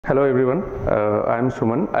Hello everyone, I'm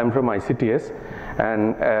Suman, I'm from ICTS,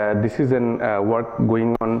 and this is an work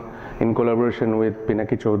going on in collaboration with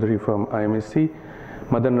Pinaki Chaudhary from IMSC,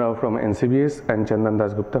 Madan Rao from NCBS and Chandan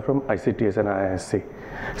Dasgupta from ICTS and IISc.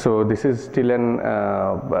 So this is still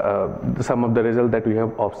some of the results that we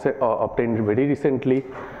have obtained very recently.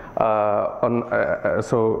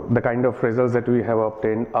 So the kind of results that we have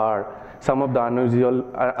obtained are some of the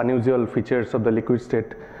unusual features of the liquid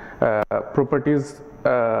state properties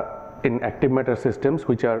in active matter systems,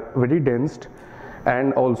 which are very dense,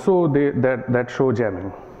 and also that show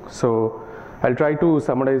jamming. So I'll try to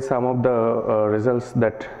summarize some of the results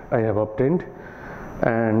that I have obtained.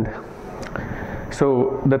 And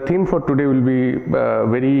so the theme for today will be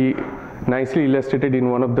very nicely illustrated in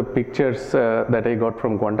one of the pictures that I got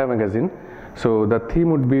from Quanta magazine. So the theme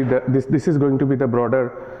would be this is going to be the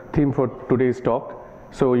broader theme for today's talk.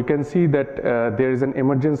 So you can see that there is an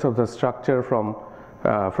emergence of the structure from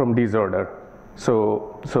disorder.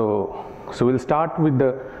 So we'll start with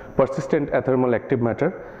the persistent athermal active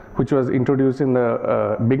matter, which was introduced in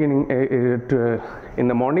the beginning in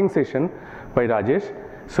the morning session by Rajesh.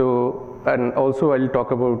 So, and also I'll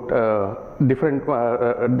talk about different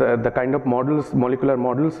the kind of models, molecular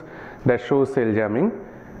models that show cell jamming,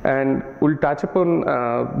 and we'll touch upon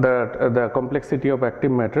the complexity of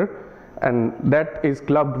active matter, and that is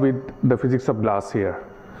clubbed with the physics of glass here.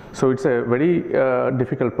 So it's a very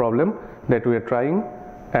difficult problem that we are trying,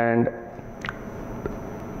 and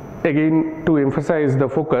again, to emphasize the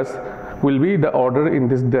focus will be the order in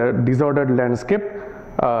this disordered landscape.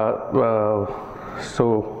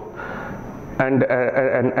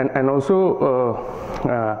 And also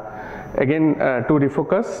again, to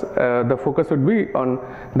refocus, the focus would be on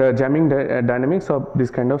the jamming dynamics of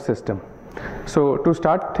this kind of system. So to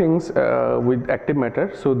start things with active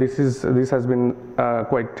matter, so this has been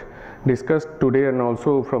quite discussed today and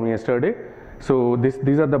also from yesterday. So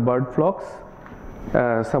these are the bird flocks.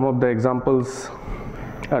 Some of the examples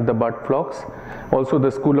are the bird flocks, also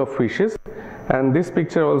the school of fishes, and this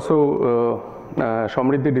picture also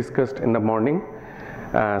Shamriddhi discussed in the morning.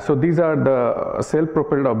 So these are the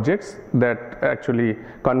self-propelled objects that actually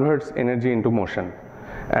converts energy into motion,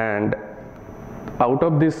 and out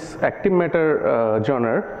of this active matter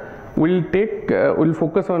genre, we'll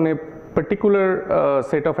focus on a particular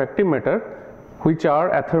set of active matter which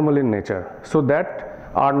are athermal in nature, so that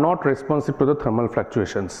are not responsive to the thermal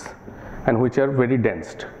fluctuations and which are very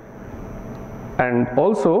dense, and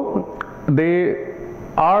also they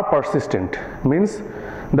are persistent, means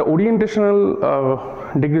the orientational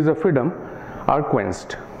degrees of freedom are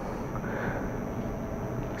quenched.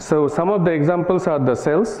 So some of the examples are the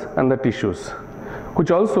cells and the tissues, which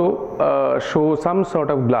also show some sort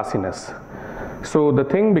of glassiness. So the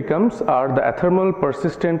thing becomes are the athermal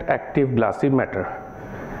persistent active glassy matter,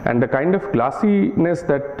 and the kind of glassiness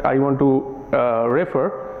that I want to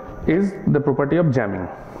refer is the property of jamming.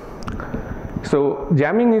 So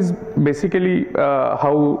jamming is basically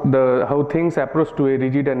how things approach to a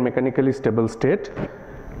rigid and mechanically stable state,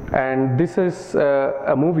 and this is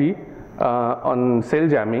a movie on cell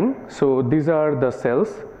jamming. So these are the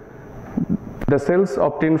cells. The cells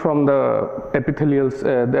obtained from the epithelial,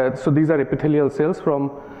 so these are epithelial cells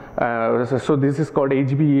from, so this is called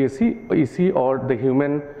HBEC or the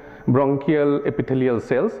human bronchial epithelial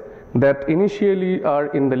cells that initially are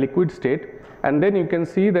in the liquid state, and then you can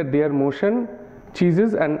see that their motion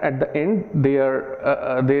cheeses, and at the end they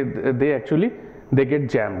are they get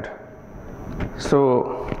jammed.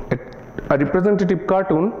 So a representative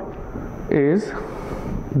cartoon is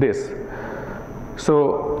this.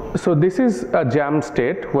 So this is a jam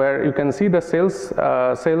state where you can see the cells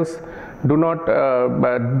do not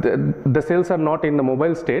the cells are not in the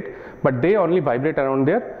mobile state, but they only vibrate around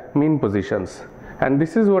their mean positions, and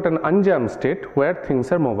this is what an unjammed state where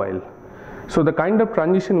things are mobile. So the kind of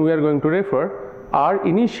transition we are going to refer are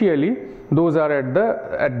initially those are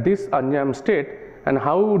at this unjammed state, and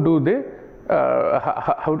how do they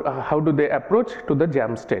approach to the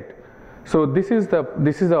jam state. So this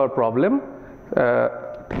is our problem.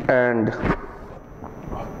 And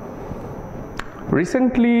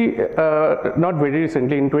recently, not very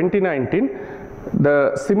recently, in 2019,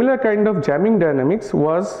 the similar kind of jamming dynamics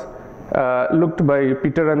was looked by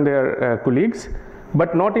Peter and their colleagues,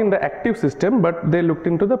 but not in the active system, but they looked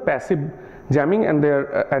into the passive jamming and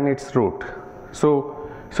its root. So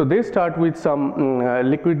they start with some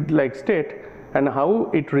liquid-like state and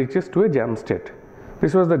how it reaches to a jam state.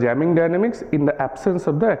 This was the jamming dynamics in the absence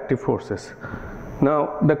of the active forces.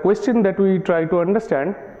 Now the question that we try to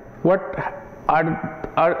understand,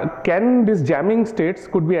 can these jamming states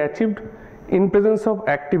could be achieved in presence of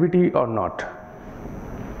activity or not?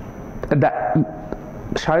 That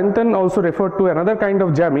Shayantan also referred to another kind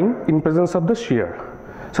of jamming in presence of the shear.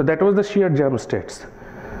 So that was the shear jam states.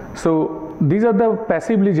 So these are the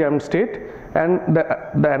passively jammed state, and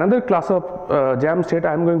the another class of jam state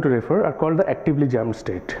I am going to refer are called the actively jammed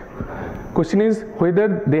state. Question is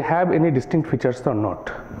whether they have any distinct features or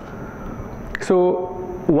not. So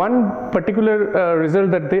one particular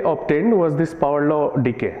result that they obtained was this power law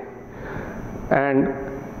decay, and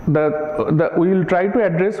we will try to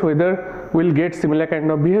address whether we'll get similar kind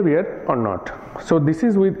of behavior or not. So this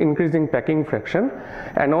is with increasing packing fraction,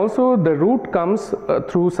 and also the root comes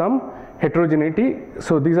through some heterogeneity.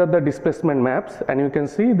 So these are the displacement maps, and you can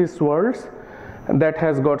see these swirls that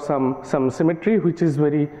has got some symmetry, which is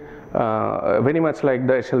very much like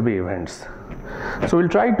the SLB events. So we'll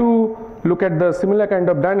try to look at the similar kind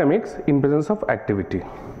of dynamics in presence of activity.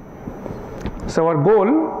 So our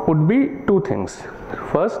goal would be two things.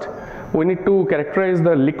 First, we need to characterize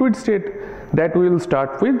the liquid state that we will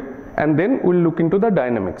start with, and then we'll look into the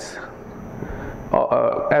dynamics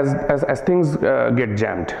as things get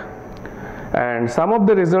jammed. And some of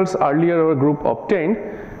the results earlier our group obtained,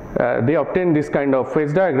 they obtained this kind of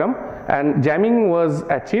phase diagram, and jamming was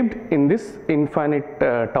achieved in this infinite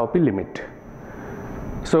tau p limit.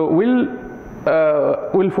 So we'll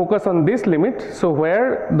focus on this limit, so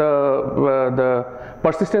where the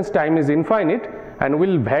persistence time is infinite, and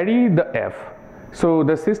will vary the f. So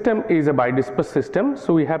the system is a bidisperse system,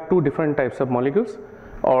 so we have two different types of molecules,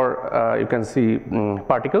 or you can see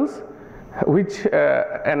particles, which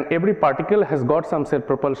and every particle has got some self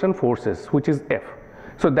propulsion forces, which is f.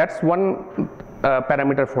 So that's one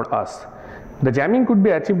parameter for us. The jamming could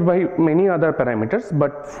be achieved by many other parameters,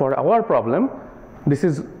 but for our problem this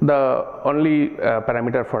is the only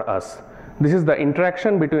parameter for us. This is the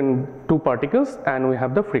interaction between two particles, and we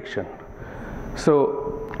have the friction.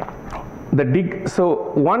 So again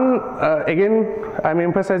I am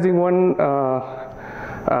emphasizing one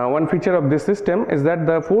feature of this system is that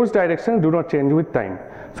the force directions do not change with time.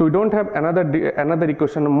 So we don't have another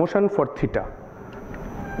equation of motion for theta.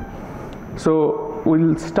 So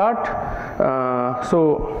we'll start.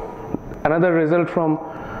 So another result from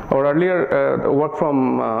our earlier work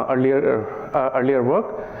from earlier work.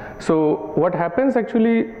 So what happens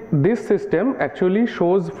actually, this system actually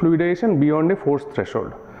shows fluidization beyond a force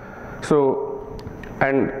threshold. So,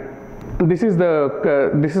 and this is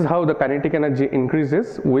how the kinetic energy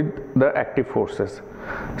increases with the active forces.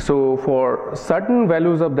 So for certain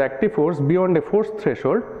values of the active force beyond a force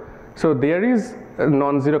threshold, so there is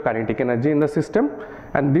non-zero kinetic energy in the system,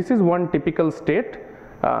 and this is one typical state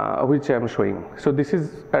which I am showing. So this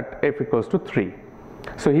is at f equals to 3.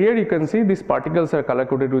 So here you can see these particles are color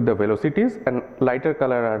coded with the velocities, and lighter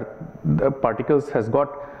color are the particles has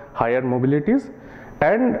got higher mobilities.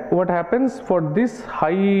 And what happens for this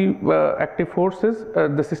high active forces,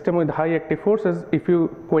 the system with high active forces, if you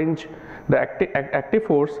quench the active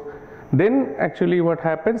force, then actually what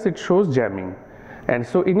happens, it shows jamming. And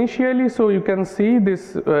so initially, so you can see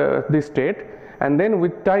this state, and then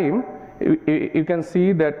with time you can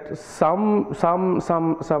see that some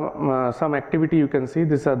activity, you can see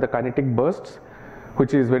these are the kinetic bursts,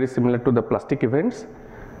 which is very similar to the plastic events,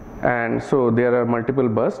 and so there are multiple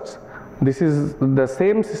bursts. This is the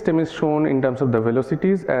same system is shown in terms of the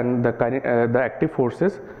velocities and the active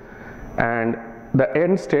forces, and the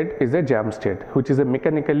end state is a jam state, which is a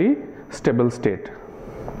mechanically stable state.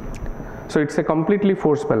 So it's a completely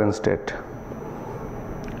force balance state.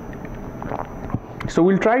 So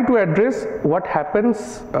we'll try to address what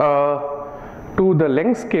happens to the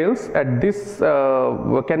length scales at this.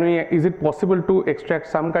 Is it possible to extract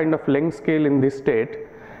some kind of length scale in this state,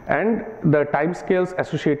 and the time scales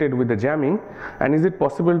associated with the jamming, and is it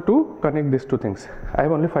possible to connect these two things? I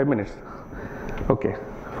have only 5 minutes. Okay,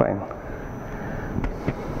 fine.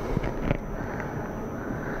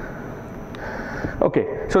 Okay,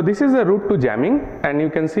 so this is the route to jamming, and you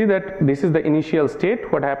can see that this is the initial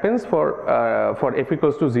state. What happens for f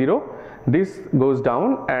equals to 0, this goes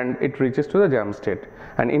down and it reaches to the jam state,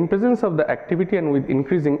 and in presence of the activity and with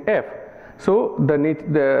increasing f, so the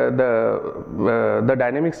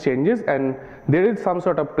dynamics changes, and there is some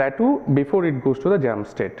sort of plateau before it goes to the jam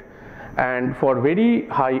state. And for very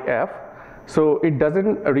high f, so it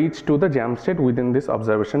doesn't reach to the jam state within this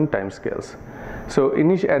observation time scales. So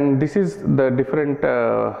and this is the different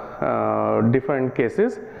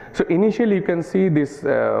cases. So initially you can see this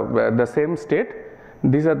the same state.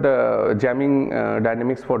 These are the jamming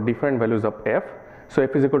dynamics for different values of f. So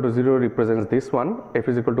f is equal to 0 represents this one, f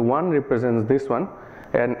is equal to 1 represents this one,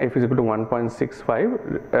 and f is equal to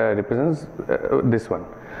 1.65 represents this one.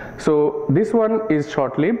 So this one is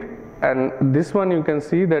short-lived, and this one you can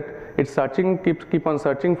see that it's searching, keep on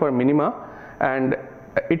searching for minima, and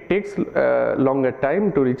it takes longer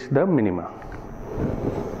time to reach the minima.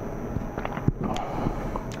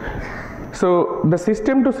 So the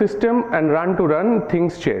system to system and run to run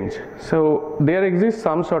things change. So there exists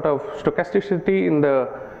some sort of stochasticity in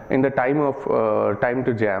the time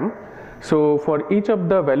to jam. So for each of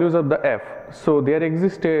the values of the f, so there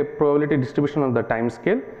exists a probability distribution of the time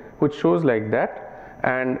scale which shows like that,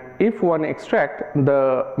 and if one extract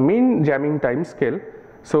the mean jamming time scale,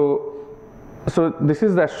 so this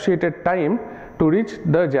is the associated time to reach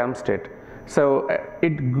the jam state. So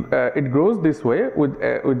it grows this way with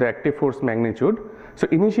the active force magnitude. So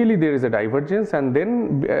initially there is a divergence, and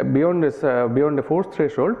then beyond the force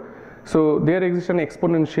threshold, so there exists an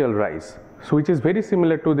exponential rise. So which is very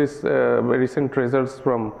similar to this recent results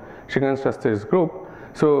from Shrikant Shastri's group.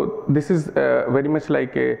 So this is very much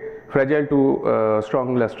like a fragile to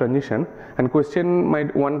strong glass transition, and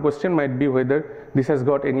one question might be whether this has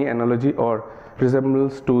got any analogy or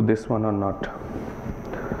resemblance to this one or not.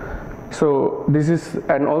 So this is,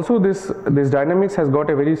 and also this dynamics has got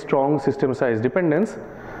a very strong system size dependence.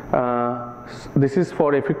 This is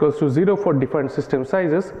for f equals to 0 for different system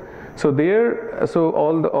sizes. So there, so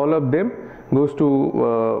all of them goes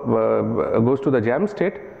to the jam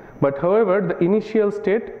state, but however the initial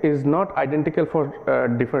state is not identical for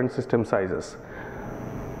different system sizes.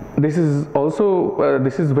 This is also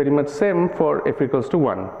this is very much same for f equals to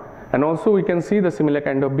 1, and also we can see the similar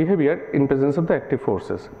kind of behavior in presence of the active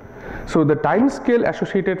forces. So the time scale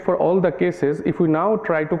associated for all the cases, if we now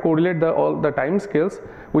try to correlate all the time scales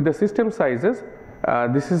with the system sizes,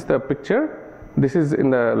 this is the picture. This is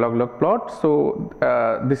in the log-log plot. So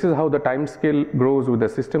this is how the time scale grows with the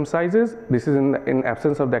system sizes. This is in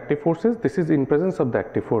absence of the active forces. This is in presence of the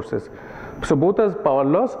active forces. So both as power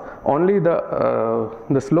laws, only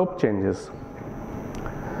the slope changes.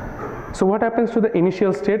 So what happens to the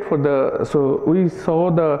initial state for the? So we saw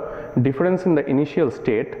the difference in the initial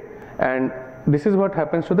state, and this is what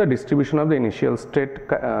happens to the distribution of the initial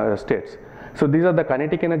states. So these are the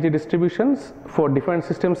kinetic energy distributions for different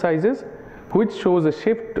system sizes, which shows a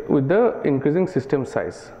shift with the increasing system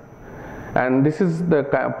size, and this is the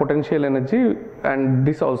potential energy, and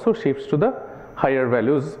this also shifts to the higher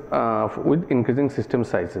values with increasing system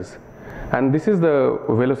sizes. And this is the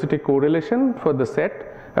velocity correlation for the set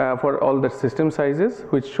for all the system sizes,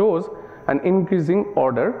 which shows an increasing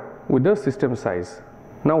order with the system size.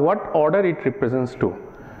 Now what order it represents to?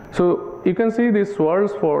 So you can see these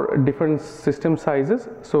swirls for different system sizes.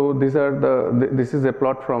 So these are this is a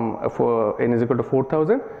plot from for n is equal to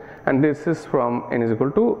 4,000, and this is from n is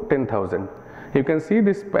equal to 10,000. You can see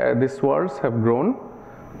these swirls have grown.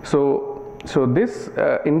 So this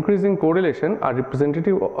increasing correlation are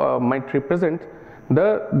representative might represent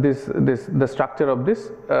the structure of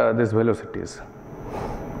these velocities.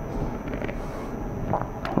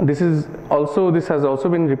 This has also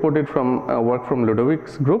been reported from work from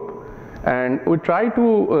Ludovic's group, and we try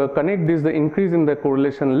to connect the increase in the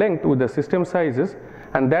correlation length with the system sizes,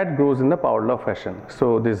 and that grows in the power law fashion.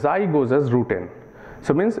 So the xi goes as root n.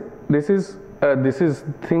 So means this is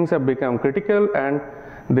things have become critical, and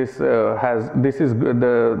the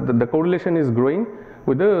correlation is growing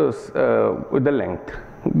with the length.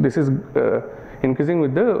 This is increasing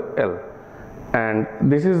with the L, and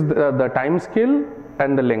this is the time scale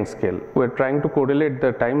and the length scale. We are trying to correlate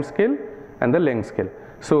the time scale and the length scale.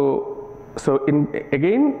 So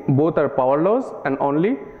again both are power laws, and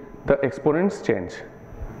only the exponents change.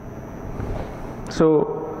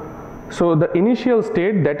 So the initial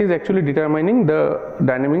state, that is actually determining the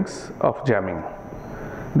dynamics of jamming.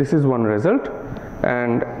 This is one result,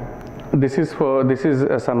 and this is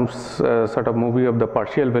some sort of movie of the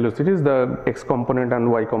partial velocities, the x component and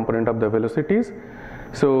y component of the velocities.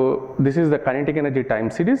 So this is the kinetic energy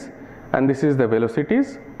time series, and this is the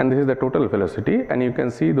velocities, and this is the total velocity, and you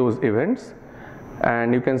can see those events,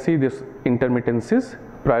 and you can see this intermittencies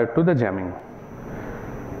prior to the jamming.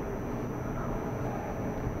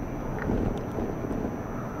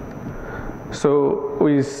 So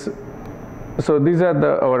these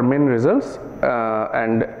are our main results,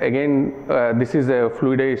 and again this is a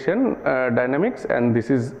fluidization dynamics, and this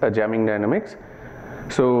is a jamming dynamics.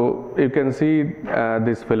 So you can see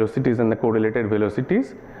these velocities and the correlated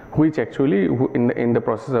velocities, which actually in the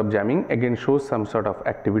process of jamming again shows some sort of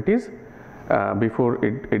activities before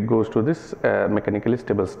it goes to this mechanically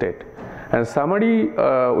stable state. And summary,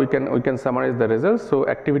 we can summarize the results. So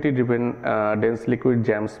activity driven dense liquid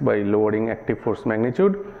jams by lowering active force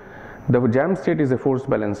magnitude. The jam state is a force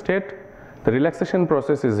balance state. The relaxation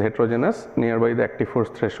process is heterogeneous nearby the active force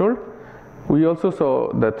threshold. we also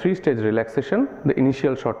saw the 3-stage relaxation, the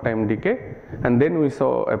initial short time decay, and then we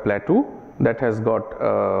saw a plateau that has got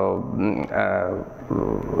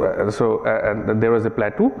there was a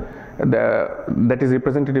plateau that is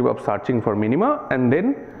representative of searching for minima, and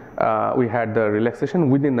then we had the relaxation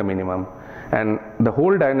within the minimum, and the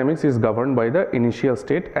whole dynamics is governed by the initial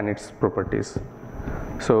state and its properties.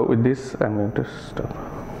 So with this I'm going to stop.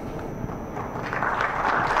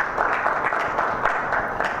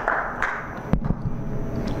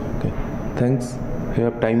 Okay, thanks. We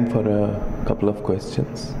have time for a couple of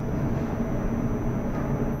questions.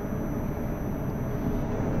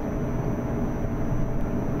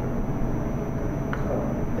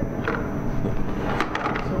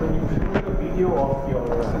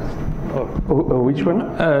 Which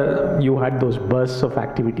one? You had those bursts of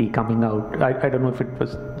activity coming out. I don't know if it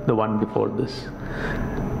was the one before this.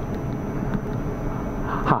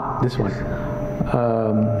 This one.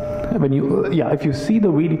 When you, if you see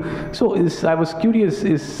the video. So I was curious,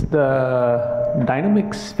 is the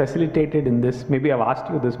dynamics facilitated in this? Maybe I've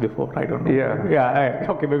asked you this before. I don't know.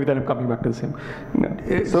 Okay, maybe then I'm coming back to the same.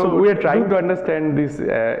 No. So we are trying to understand these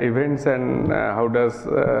events and how does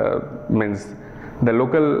means the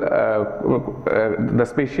local, the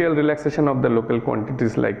spatial relaxation of the local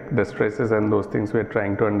quantities like the stresses and those things we are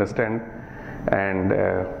trying to understand, and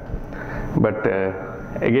but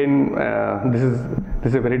again this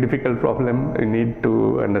is a very difficult problem. We need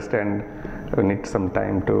to understand. We need some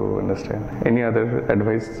time to understand. Any other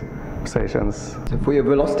advice sessions? So for your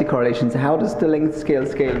velocity correlations, how does the length scale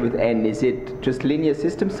with n? Is it just linear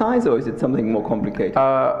system size, or is it something more complicated?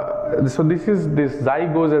 So this xi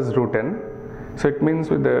goes as root n. So it means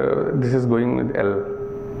with this is going with L.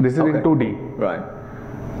 This is in 2D. Right.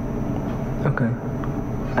 Okay.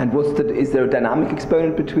 And is there a dynamic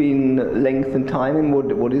exponent between length and time, and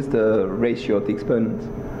what is the ratio of the exponents?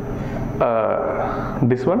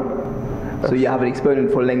 This one? So you have an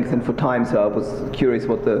exponent for length and for time, so I was curious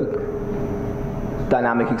what the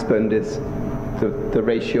dynamic exponent is, the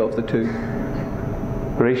ratio of the two.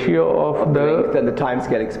 Ratio of the length and the time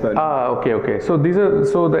scale exponent. Okay. So these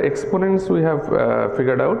are the exponents we have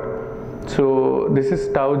figured out. So this is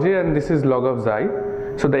tau j and this is log of xi.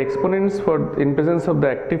 So the exponents for in presence of the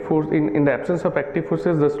active force, in the absence of active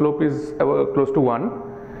forces, the slope is close to 1,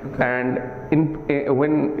 and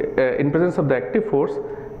when in presence of the active force,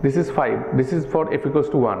 this is 5. This is for f equals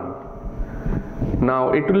to 1.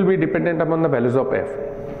 Now it will be dependent upon the values of f.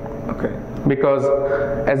 Okay. Because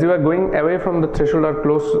as you are going away from the threshold or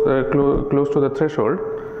close to the threshold,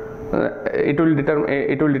 it will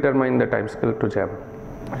determine the time scale to jam.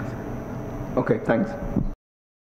 Okay, thanks.